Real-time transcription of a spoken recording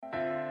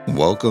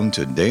Welcome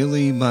to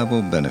Daily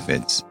Bible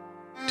Benefits.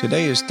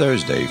 Today is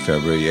Thursday,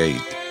 February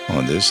 8th.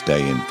 On this day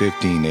in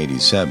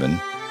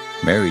 1587,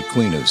 Mary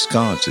Queen of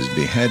Scots is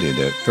beheaded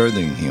at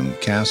Firthingham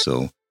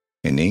Castle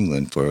in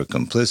England for her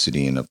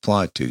complicity in a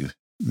plot to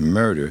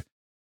murder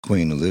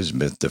Queen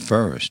Elizabeth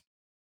I.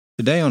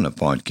 Today on the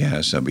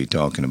podcast, I'll be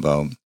talking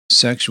about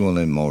sexual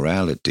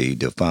immorality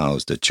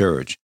defiles the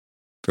church,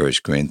 1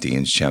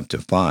 Corinthians chapter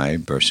 5,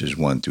 verses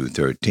 1 through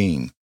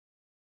 13.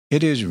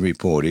 It is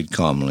reported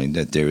commonly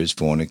that there is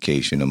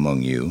fornication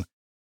among you,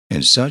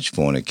 and such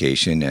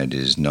fornication that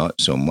is not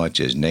so much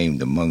as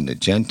named among the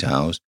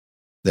Gentiles,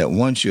 that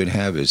one should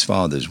have his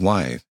father's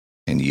wife,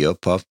 and ye are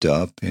puffed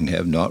up, and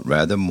have not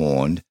rather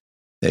mourned,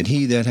 that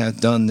he that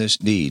hath done this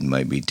deed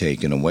might be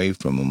taken away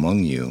from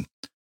among you.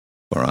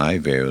 For I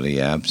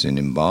verily, absent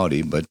in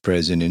body, but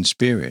present in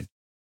spirit,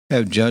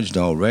 have judged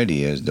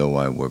already as though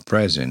I were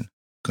present,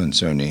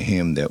 concerning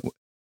him that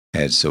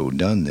had so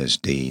done this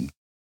deed.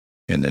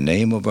 In the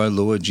name of our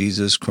Lord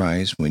Jesus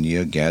Christ, when ye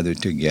are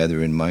gathered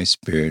together in my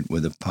spirit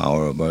with the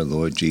power of our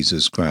Lord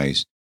Jesus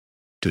Christ,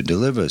 to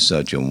deliver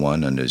such a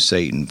one unto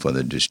Satan for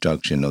the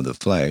destruction of the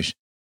flesh,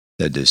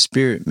 that the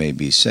spirit may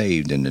be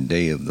saved in the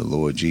day of the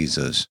Lord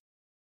Jesus.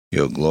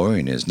 Your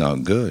glorying is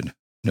not good.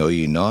 Know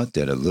ye not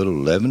that a little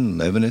leaven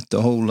leaveneth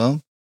the whole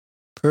lump?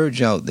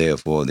 Purge out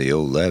therefore the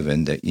old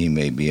leaven, that ye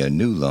may be a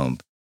new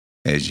lump,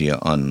 as ye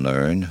are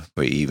unlearned,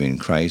 for even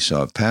Christ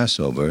our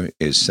passover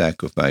is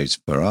sacrificed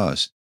for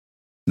us.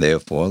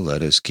 Therefore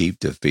let us keep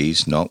the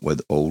feast not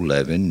with old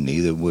leaven,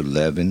 neither with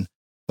leaven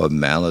of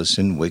malice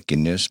and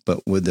wickedness,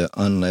 but with the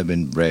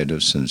unleavened bread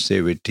of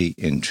sincerity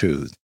and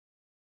truth.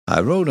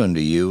 I wrote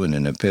unto you in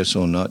an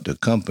epistle not to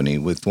company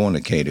with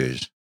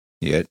fornicators,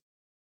 yet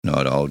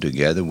not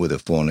altogether with the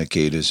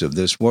fornicators of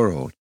this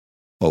world,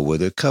 or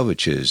with the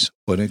covetous,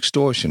 or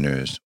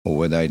extortioners, or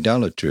with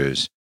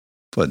idolaters,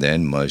 for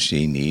then must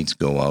ye needs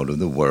go out of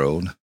the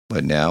world.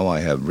 But now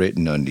I have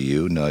written unto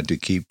you not to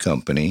keep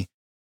company.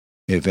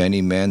 If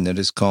any man that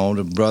is called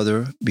a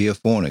brother be a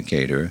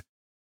fornicator,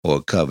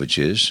 or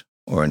covetous,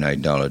 or an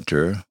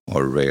idolater,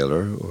 or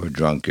railer, or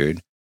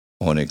drunkard,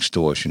 or an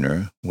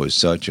extortioner, with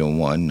such a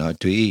one not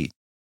to eat.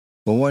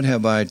 For what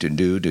have I to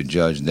do to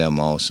judge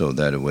them also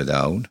that are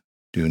without?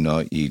 Do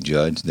not ye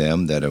judge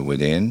them that are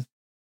within?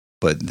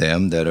 But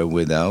them that are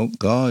without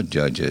God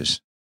judges.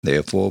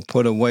 Therefore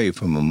put away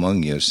from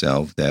among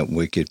yourselves that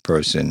wicked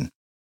person.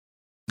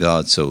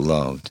 God so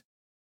loved.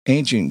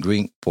 Ancient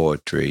Greek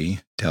poetry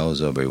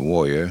tells of a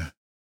warrior,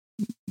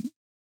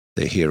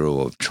 the hero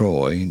of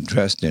Troy,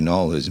 dressed in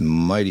all his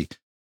mighty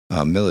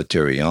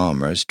military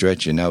armor,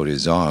 stretching out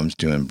his arms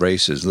to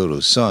embrace his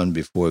little son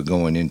before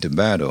going into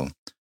battle.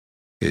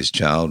 His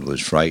child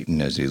was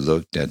frightened as he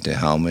looked at the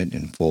helmet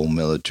and full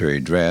military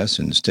dress.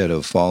 Instead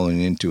of falling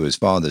into his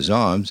father's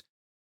arms,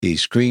 he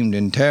screamed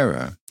in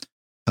terror.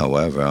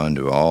 However,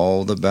 under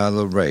all the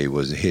battle array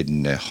was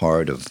hidden a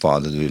heart of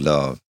fatherly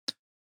love.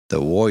 The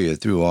warrior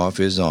threw off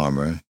his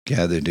armor,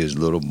 gathered his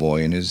little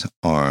boy in his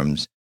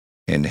arms,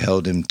 and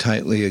held him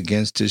tightly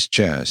against his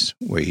chest,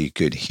 where he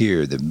could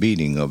hear the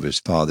beating of his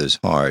father's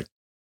heart,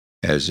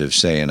 as if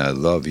saying, I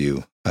love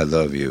you, I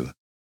love you.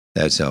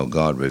 That's how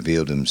God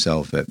revealed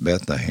himself at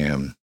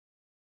Bethlehem.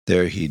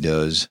 There he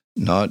does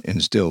not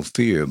instill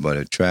fear, but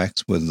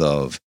attracts with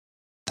love.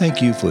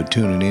 Thank you for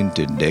tuning in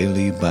to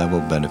Daily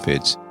Bible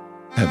Benefits.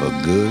 Have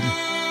a good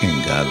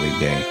and godly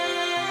day.